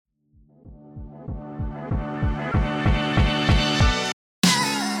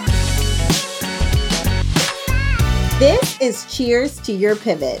is Cheers to Your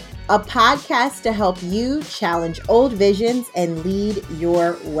Pivot, a podcast to help you challenge old visions and lead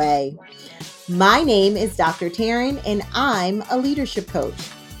your way. My name is Dr. Taryn, and I'm a leadership coach.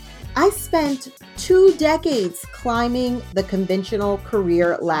 I spent 2 decades climbing the conventional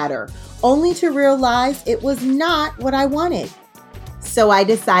career ladder, only to realize it was not what I wanted. So I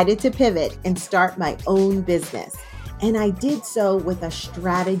decided to pivot and start my own business. And I did so with a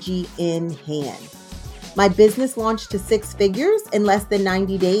strategy in hand. My business launched to 6 figures in less than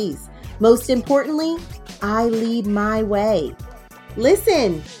 90 days. Most importantly, I lead my way.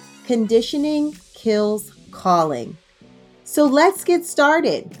 Listen, conditioning kills calling. So let's get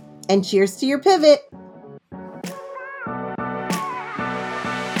started, and cheers to your pivot.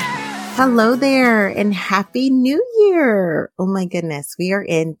 Hello there, and Happy New Year. Oh my goodness, we are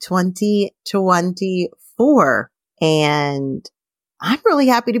in 2024, and I'm really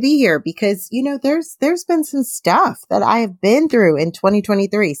happy to be here because, there's been some stuff that I have been through in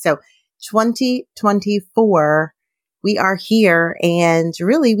 2023. So 2024, we are here, and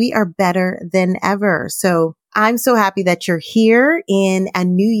really we are better than ever. So I'm so happy that you're here in a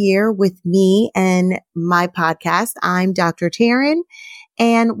new year with me and my podcast. I'm Dr. Taryn,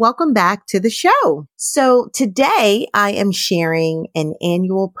 and welcome back to the show. So today I am sharing an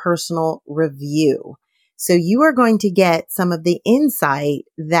annual personal review. So you are going to get some of the insight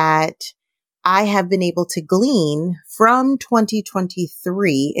that I have been able to glean from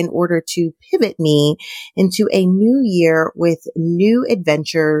 2023 in order to pivot me into a new year with new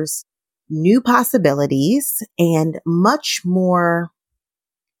adventures, new possibilities, and much more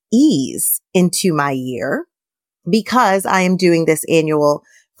ease into my year because I am doing this annual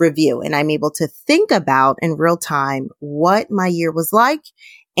review and I'm able to think about in real time what my year was like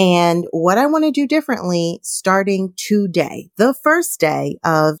and what I want to do differently starting today, the first day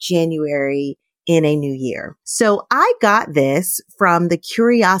of January in a new year. So I got this from the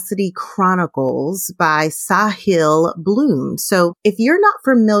Curiosity Chronicles by Sahil Bloom. So if you're not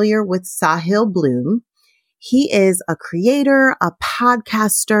familiar with Sahil Bloom, he is a creator, a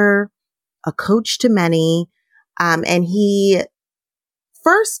podcaster, a coach to many, and he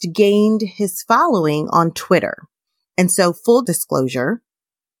first gained his following on Twitter. And so full disclosure,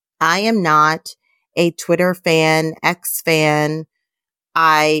 I am not a Twitter fan, X fan.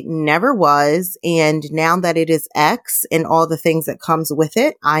 I never was. And now that it is X and all the things that comes with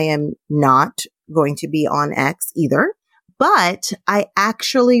it, I am not going to be on X either. But I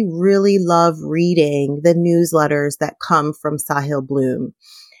actually really love reading the newsletters that come from Sahil Bloom.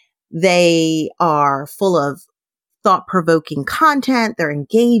 They are full of thought-provoking content. They're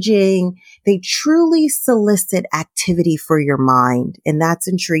engaging. They truly solicit activity for your mind. And that's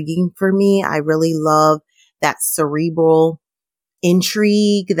intriguing for me. I really love that cerebral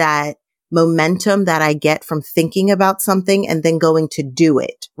intrigue, that momentum that I get from thinking about something and then going to do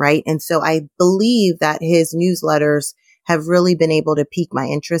it, right? And so I believe that his newsletters have really been able to pique my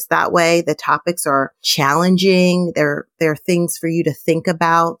interest that way. The topics are challenging. They're things for you to think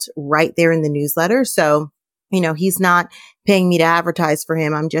about right there in the newsletter. So he's not paying me to advertise for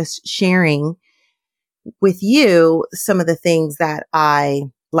him. I'm just sharing with you some of the things that I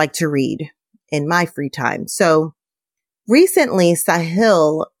like to read in my free time. So recently,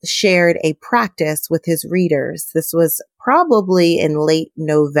 Sahil shared a practice with his readers. This was probably in late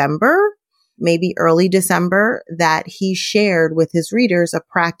November, maybe early December, that he shared with his readers a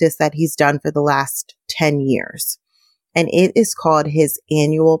practice that he's done for the last 10 years. And it is called his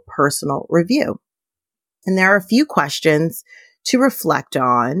annual personal review. And there are a few questions to reflect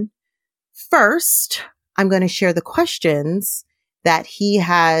on. First, I'm going to share the questions that he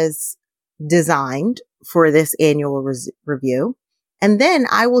has designed for this annual review. And then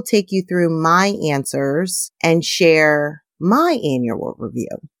I will take you through my answers and share my annual review.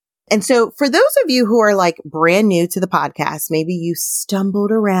 And so for those of you who are like brand new to the podcast, maybe you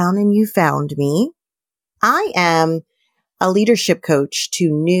stumbled around and you found me. I am a leadership coach to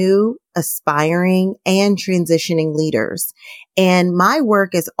new, aspiring, and transitioning leaders. And my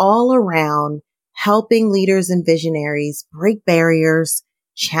work is all around helping leaders and visionaries break barriers,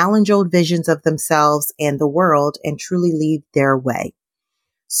 challenge old visions of themselves and the world, and truly lead their way.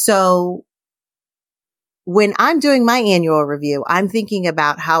 So when I'm doing my annual review, I'm thinking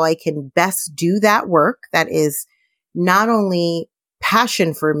about how I can best do that work that is not only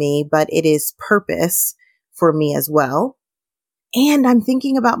passion for me, but it is purpose for me as well. And I'm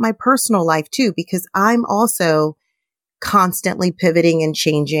thinking about my personal life too, because I'm also constantly pivoting and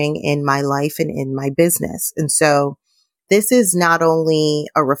changing in my life and in my business. And so this is not only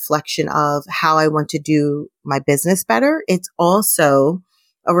a reflection of how I want to do my business better, it's also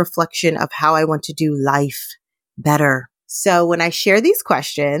a reflection of how I want to do life better. So when I share these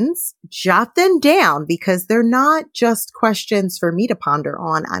questions, jot them down because they're not just questions for me to ponder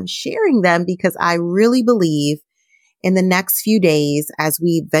on. I'm sharing them because I really believe in the next few days, as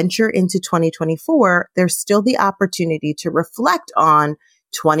we venture into 2024, there's still the opportunity to reflect on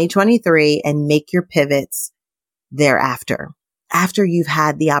 2023 and make your pivots thereafter, after you've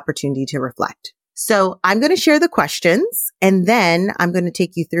had the opportunity to reflect. So I'm going to share the questions and then I'm going to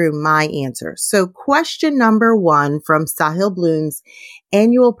take you through my answers. So question number 1 from Sahil Bloom's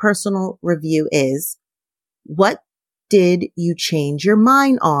annual personal review is, what did you change your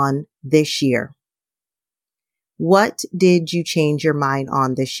mind on this year? What did you change your mind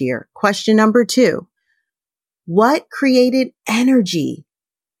on this year? Question number 2, what created energy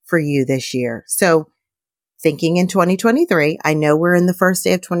for you this year? So thinking in 2023, I know we're in the first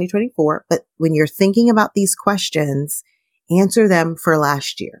day of 2024, but when you're thinking about these questions, answer them for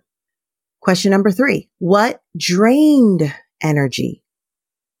last year. Question number 3, what drained energy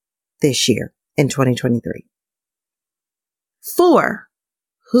this year in 2023? 4,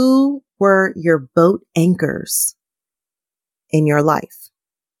 who were your boat anchors in your life?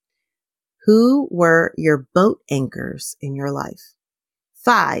 Who were your boat anchors in your life?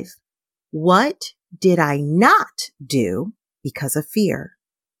 5, what did I not do because of fear?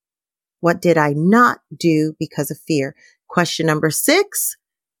 What did I not do because of fear? Question number 6,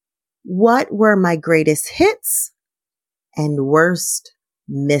 what were my greatest hits and worst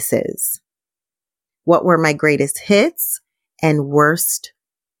misses? What were my greatest hits and worst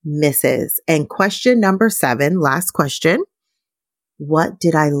misses? And question number 7, last question, what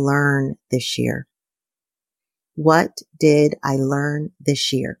did I learn this year? What did I learn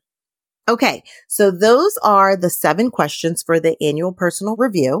this year? Okay, so those are the 7 questions for the annual personal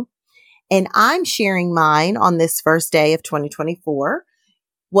review. And I'm sharing mine on this first day of 2024.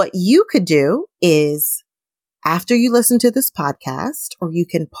 What you could do is, after you listen to this podcast, or you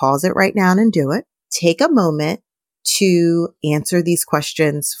can pause it right now and do it, take a moment to answer these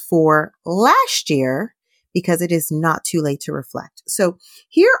questions for last year, because it is not too late to reflect. So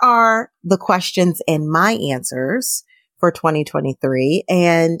here are the questions and my answers for 2023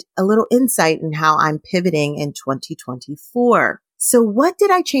 and a little insight in how I'm pivoting in 2024. So what did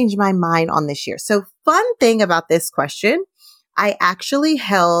I change my mind on this year? So fun thing about this question, I actually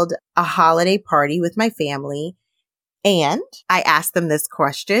held a holiday party with my family and I asked them this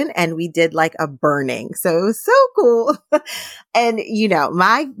question and we did like a burning. So it was so cool. And,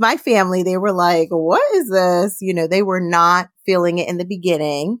 my family, they were like, what is this? They were not feeling it in the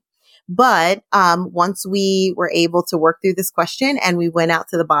beginning. But once we were able to work through this question and we went out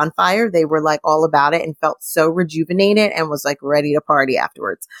to the bonfire, they were like all about it and felt so rejuvenated and was like ready to party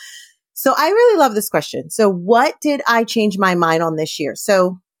afterwards. So I really love this question. So what did I change my mind on this year?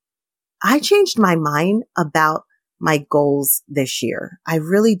 So I changed my mind about my goals this year. I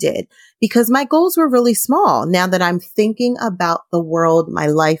really did, because my goals were really small. Now that I'm thinking about the world, my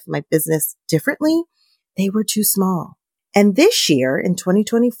life, my business differently, they were too small. And this year in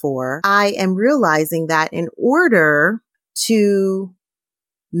 2024, I am realizing that in order to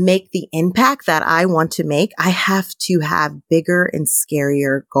make the impact that I want to make, I have to have bigger and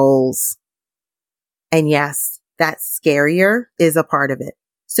scarier goals. And yes, that scarier is a part of it.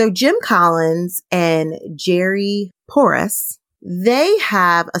 So Jim Collins and Jerry Porras, they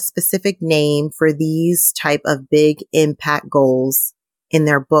have a specific name for these type of big impact goals in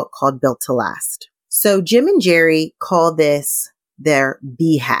their book called Built to Last. So Jim and Jerry call this their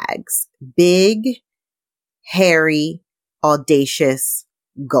BHAGs, big, hairy, audacious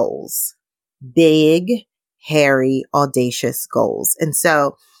goals. Big, hairy, audacious goals. And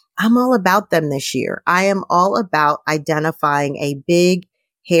so I'm all about them this year. I am all about identifying a big,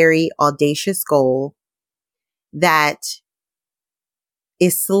 hairy, audacious goal that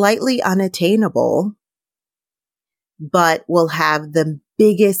is slightly unattainable, but will have the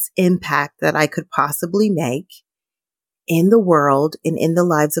biggest impact that I could possibly make in the world and in the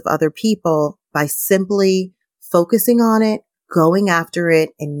lives of other people by simply focusing on it, going after it,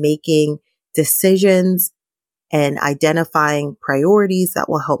 and making decisions and identifying priorities that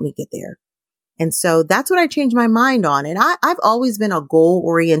will help me get there. And so that's what I changed my mind on. And I've always been a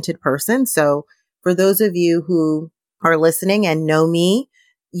goal-oriented person. So for those of you who are listening and know me,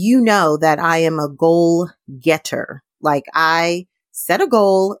 you know that I am a goal getter. Like I set a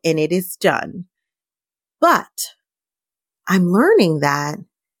goal and it is done. But I'm learning that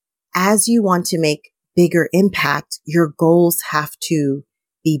as you want to make bigger impact, your goals have to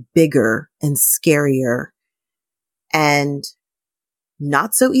be bigger and scarier and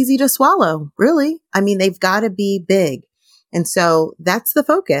not so easy to swallow, really. I mean, they've got to be big. And so that's the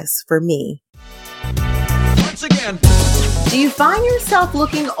focus for me. Once again. Do you find yourself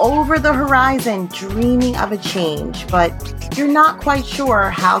looking over the horizon, dreaming of a change, but you're not quite sure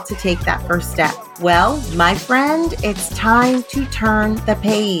how to take that first step? Well, my friend, it's time to turn the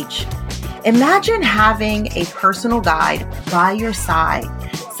page. Imagine having a personal guide by your side,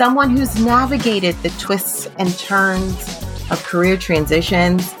 someone who's navigated the twists and turns of career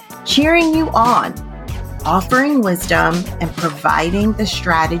transitions, cheering you on, offering wisdom, and providing the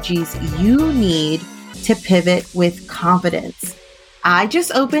strategies you need to pivot with confidence. I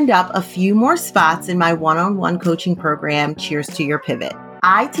just opened up a few more spots in my one-on-one coaching program, Cheers to Your Pivot.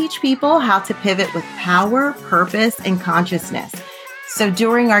 I teach people how to pivot with power, purpose, and consciousness. So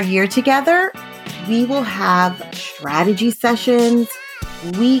during our year together, we will have strategy sessions,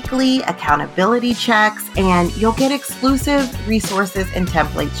 weekly accountability checks, and you'll get exclusive resources and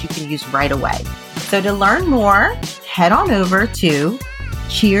templates you can use right away. So to learn more, head on over to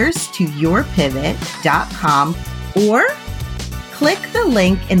cheerstoyourpivot.com or click the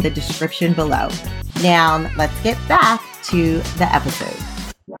link in the description below. Now, let's get back to the episode.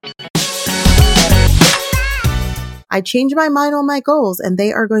 I changed my mind on my goals, and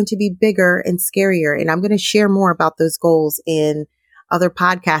they are going to be bigger and scarier. And I'm going to share more about those goals in other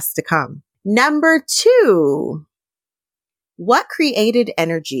podcasts to come. Number 2, what created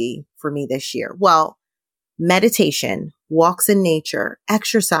energy for me this year? Well, meditation, walks in nature,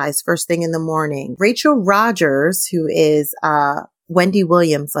 exercise first thing in the morning. Rachel Rogers, who is Wendy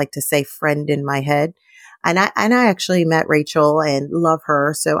Williams, like to say friend in my head. And I actually met Rachel and love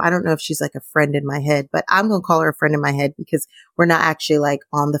her. So I don't know if she's like a friend in my head, but I'm going to call her a friend in my head because we're not actually like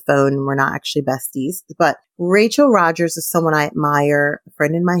on the phone and we're not actually besties. But Rachel Rogers is someone I admire, a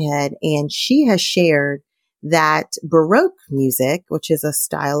friend in my head. And she has shared that Baroque music, which is a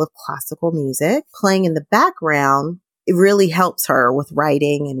style of classical music, playing in the background, it really helps her with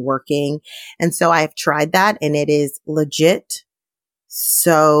writing and working. And so I have tried that, and it is legit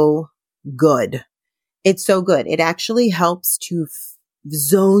so good. It's so good. It actually helps to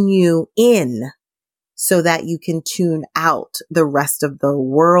zone you in so that you can tune out the rest of the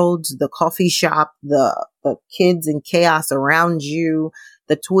world, the coffee shop, the kids and chaos around you,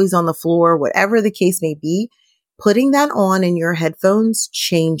 the toys on the floor, whatever the case may be. Putting that on in your headphones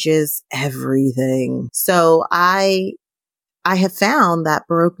changes everything. So I have found that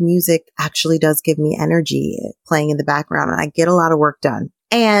Baroque music actually does give me energy playing in the background, and I get a lot of work done.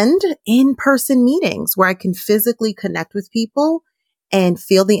 And in-person meetings where I can physically connect with people and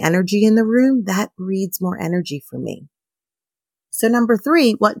feel the energy in the room, that breeds more energy for me. So number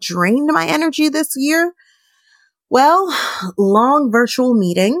 3, what drained my energy this year? Well, long virtual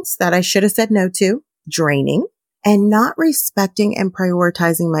meetings that I should have said no to, draining, and not respecting and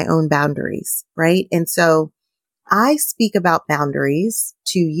prioritizing my own boundaries, right? And so I speak about boundaries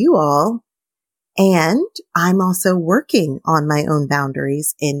to you all, and I'm also working on my own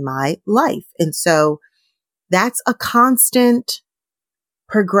boundaries in my life. And so that's a constant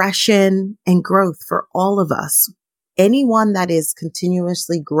progression and growth for all of us. Anyone that is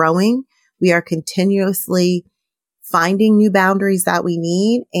continuously growing, we are continuously finding new boundaries that we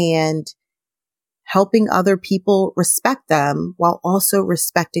need and helping other people respect them while also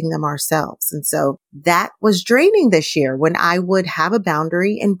respecting them ourselves. And so that was draining this year when I would have a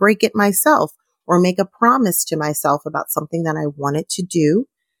boundary and break it myself or make a promise to myself about something that I wanted to do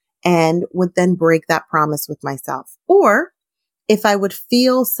and would then break that promise with myself. Or if I would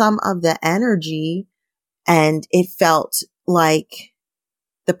feel some of the energy and it felt like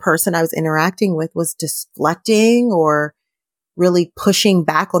the person I was interacting with was deflecting or really pushing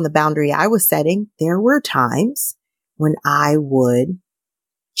back on the boundary I was setting, there were times when I would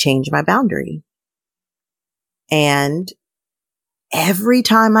change my boundary. And every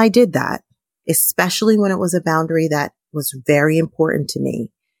time I did that, especially when it was a boundary that was very important to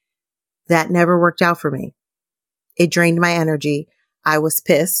me, that never worked out for me. It drained my energy. I was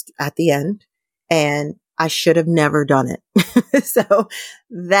pissed at the end, and I should have never done it. So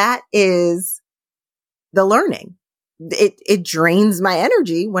that is the learning. It drains my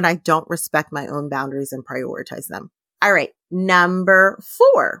energy when I don't respect my own boundaries and prioritize them. All right. Number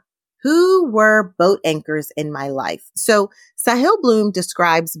 4, who were boat anchors in my life? So Sahil Bloom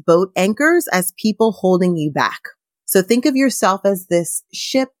describes boat anchors as people holding you back. So think of yourself as this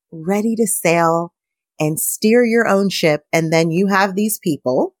ship ready to sail and steer your own ship. And then you have these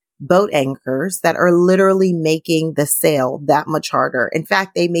people, boat anchors, that are literally making the sail that much harder. In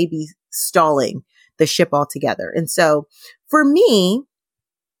fact, they may be stalling the ship altogether. And so for me,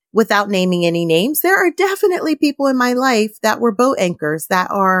 without naming any names, there are definitely people in my life that were boat anchors that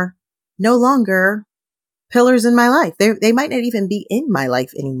are no longer pillars in my life. They might not even be in my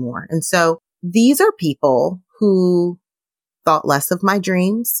life anymore. And so these are people who thought less of my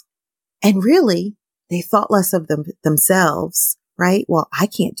dreams. And really, they thought less of themselves, right? Well, I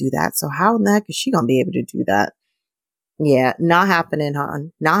can't do that. So how in the heck is she going to be able to do that? Yeah, not happening,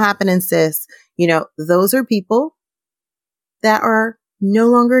 hon. Not happening, sis. Those are people that are no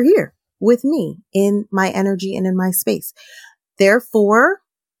longer here with me in my energy and in my space. Therefore,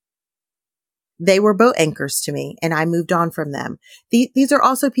 they were boat anchors to me and I moved on from them. These are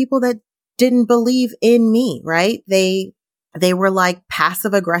also people that didn't believe in me, right? They were like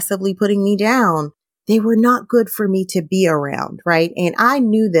passive aggressively putting me down. They were not good for me to be around, right? And I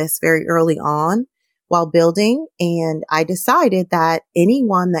knew this very early on while building. And I decided that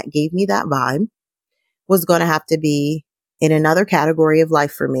anyone that gave me that vibe was going to have to be in another category of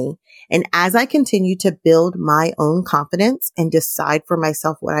life for me. And as I continued to build my own confidence and decide for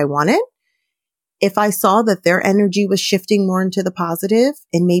myself what I wanted, if I saw that their energy was shifting more into the positive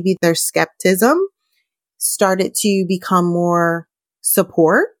and maybe their skepticism started to become more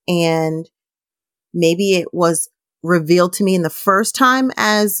support, and maybe it was revealed to me in the first time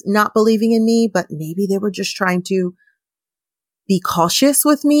as not believing in me, but maybe they were just trying to be cautious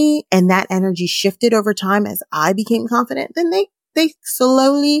with me, and that energy shifted over time as I became confident, then they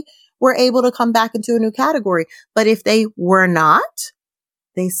slowly were able to come back into a new category. But if they were not,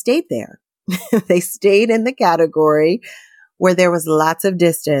 they stayed there. They stayed in the category where there was lots of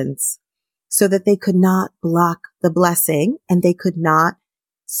distance so that they could not block the blessing and they could not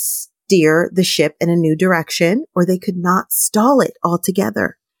steer the ship in a new direction, or they could not stall it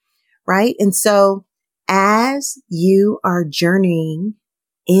altogether. Right. And so as you are journeying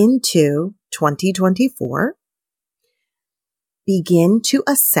into 2024, begin to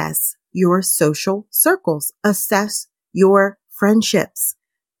assess your social circles, assess your friendships.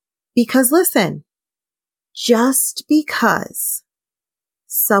 Because listen, just because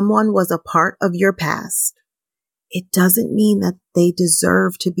someone was a part of your past, it doesn't mean that they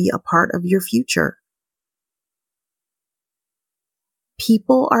deserve to be a part of your future.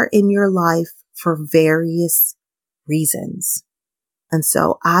 People are in your life for various reasons. And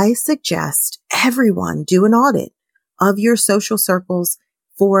so I suggest everyone do an audit of your social circles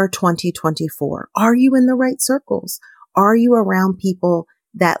for 2024. Are you in the right circles? Are you around people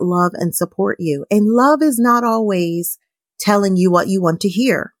that love and support you? And love is not always telling you what you want to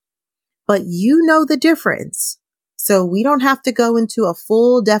hear, but you know the difference. So we don't have to go into a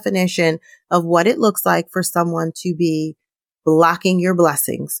full definition of what it looks like for someone to be blocking your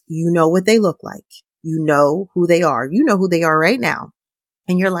blessings. You know what they look like. You know who they are. You know who they are right now.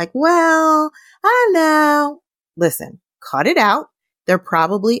 And you're like, well, I don't know. Listen, cut it out. They're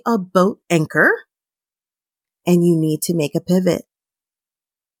probably a boat anchor and you need to make a pivot.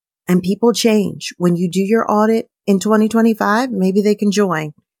 And people change. When you do your audit in 2025, maybe they can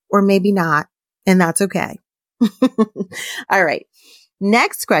join or maybe not. And that's okay. All right.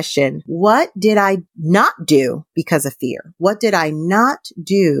 Next question. What did I not do because of fear? What did I not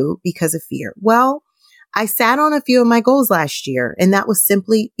do because of fear? Well, I sat on a few of my goals last year, and that was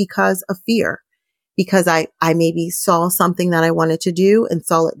simply because of fear. Because I maybe saw something that I wanted to do and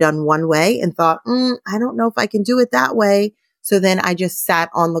saw it done one way and thought, I don't know if I can do it that way. So then I just sat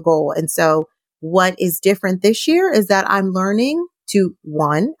on the goal. And so what is different this year is that I'm learning to,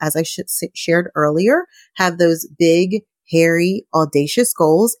 one, as I shared earlier, have those big, hairy, audacious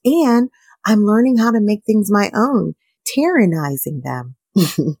goals. And I'm learning how to make things my own, tyrannizing them,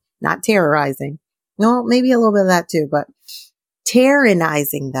 not terrorizing. No, maybe a little bit of that too, but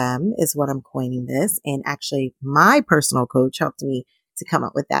tyrannizing them is what I'm coining this. And actually my personal coach helped me to come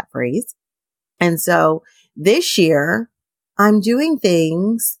up with that phrase. And so this year I'm doing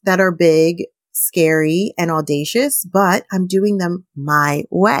things that are big, scary, and audacious, but I'm doing them my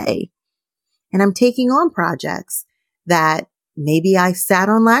way. And I'm taking on projects that maybe I sat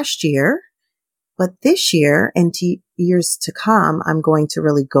on last year, but this year and years to come, I'm going to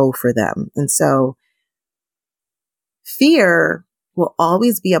really go for them. And so fear will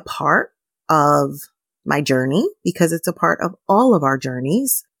always be a part of my journey because it's a part of all of our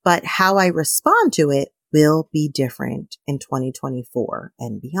journeys, but how I respond to it will be different in 2024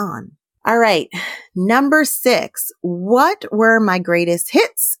 and beyond. All right. Number 6, what were my greatest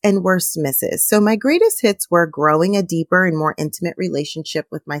hits and worst misses? So my greatest hits were growing a deeper and more intimate relationship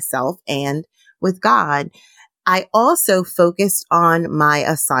with myself and with God. I also focused on my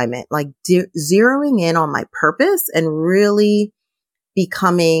assignment, like zeroing in on my purpose and really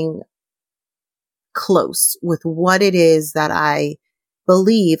becoming close with what it is that I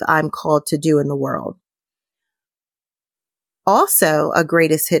believe I'm called to do in the world. Also, a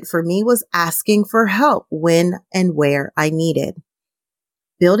greatest hit for me was asking for help when and where I needed.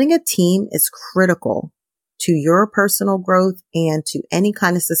 Building a team is critical to your personal growth and to any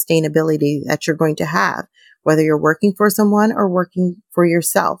kind of sustainability that you're going to have, whether you're working for someone or working for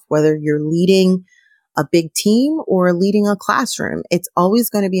yourself, whether you're leading a big team or leading a classroom. It's always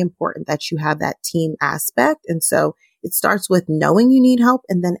going to be important that you have that team aspect. And so it starts with knowing you need help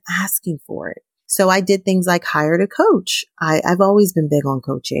and then asking for it. So I did things like hired a coach. I've always been big on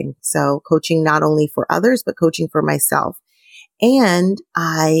coaching. So coaching not only for others, but coaching for myself. And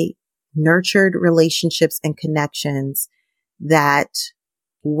I nurtured relationships and connections that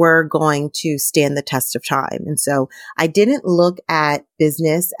were going to stand the test of time. And so I didn't look at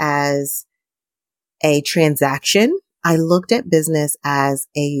business as a transaction. I looked at business as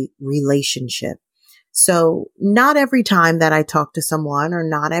a relationship. So not every time that I talked to someone or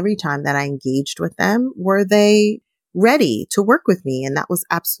not every time that I engaged with them were they ready to work with me. And that was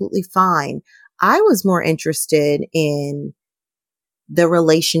absolutely fine. I was more interested in the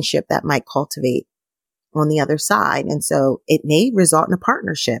relationship that might cultivate on the other side. And so it may result in a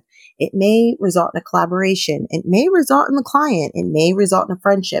partnership. It may result in a collaboration. It may result in the client. It may result in a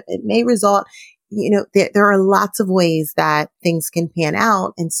friendship. It may result, there are lots of ways that things can pan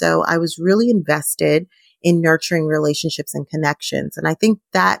out. And so I was really invested in nurturing relationships and connections. And I think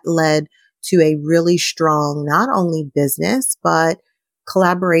that led to a really strong, not only business, but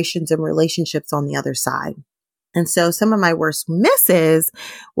collaborations and relationships on the other side. And so some of my worst misses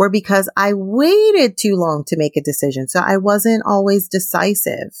were because I waited too long to make a decision. So I wasn't always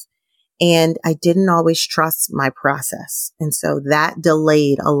decisive and I didn't always trust my process. And so that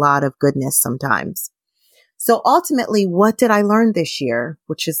delayed a lot of goodness sometimes. So ultimately, what did I learn this year?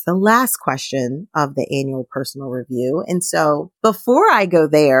 Which is the last question of the annual personal review. And so before I go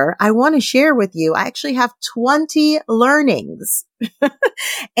there, I want to share with you, I actually have 20 learnings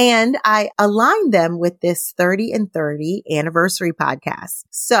and I aligned them with this 30 and 30 anniversary podcast.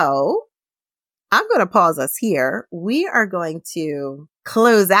 So I'm going to pause us here. We are going to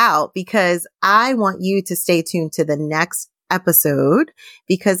close out because I want you to stay tuned to the next episode,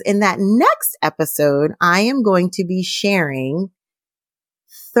 because in that next episode, I am going to be sharing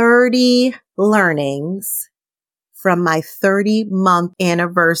 30 learnings from my 30-month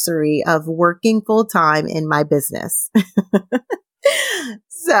anniversary of working full time in my business.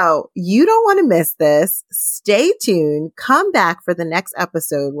 So you don't want to miss this. Stay tuned. Come back for the next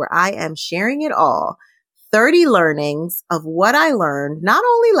episode where I am sharing it all. 30 learnings of what I learned, not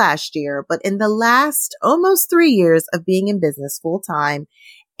only last year, but in the last almost 3 years of being in business full time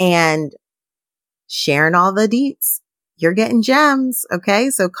and sharing all the deets. You're getting gems.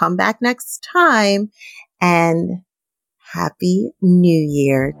 Okay. So come back next time and Happy New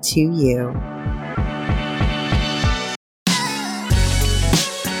Year to you.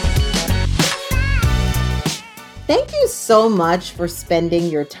 Thank you so much for spending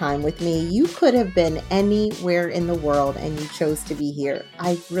your time with me. You could have been anywhere in the world and you chose to be here.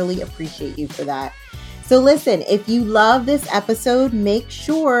 I really appreciate you for that. So listen, if you love this episode, make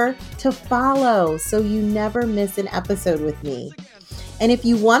sure to follow so you never miss an episode with me. And if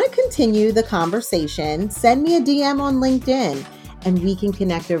you want to continue the conversation, send me a DM on LinkedIn and we can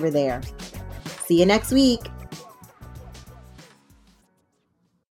connect over there. See you next week.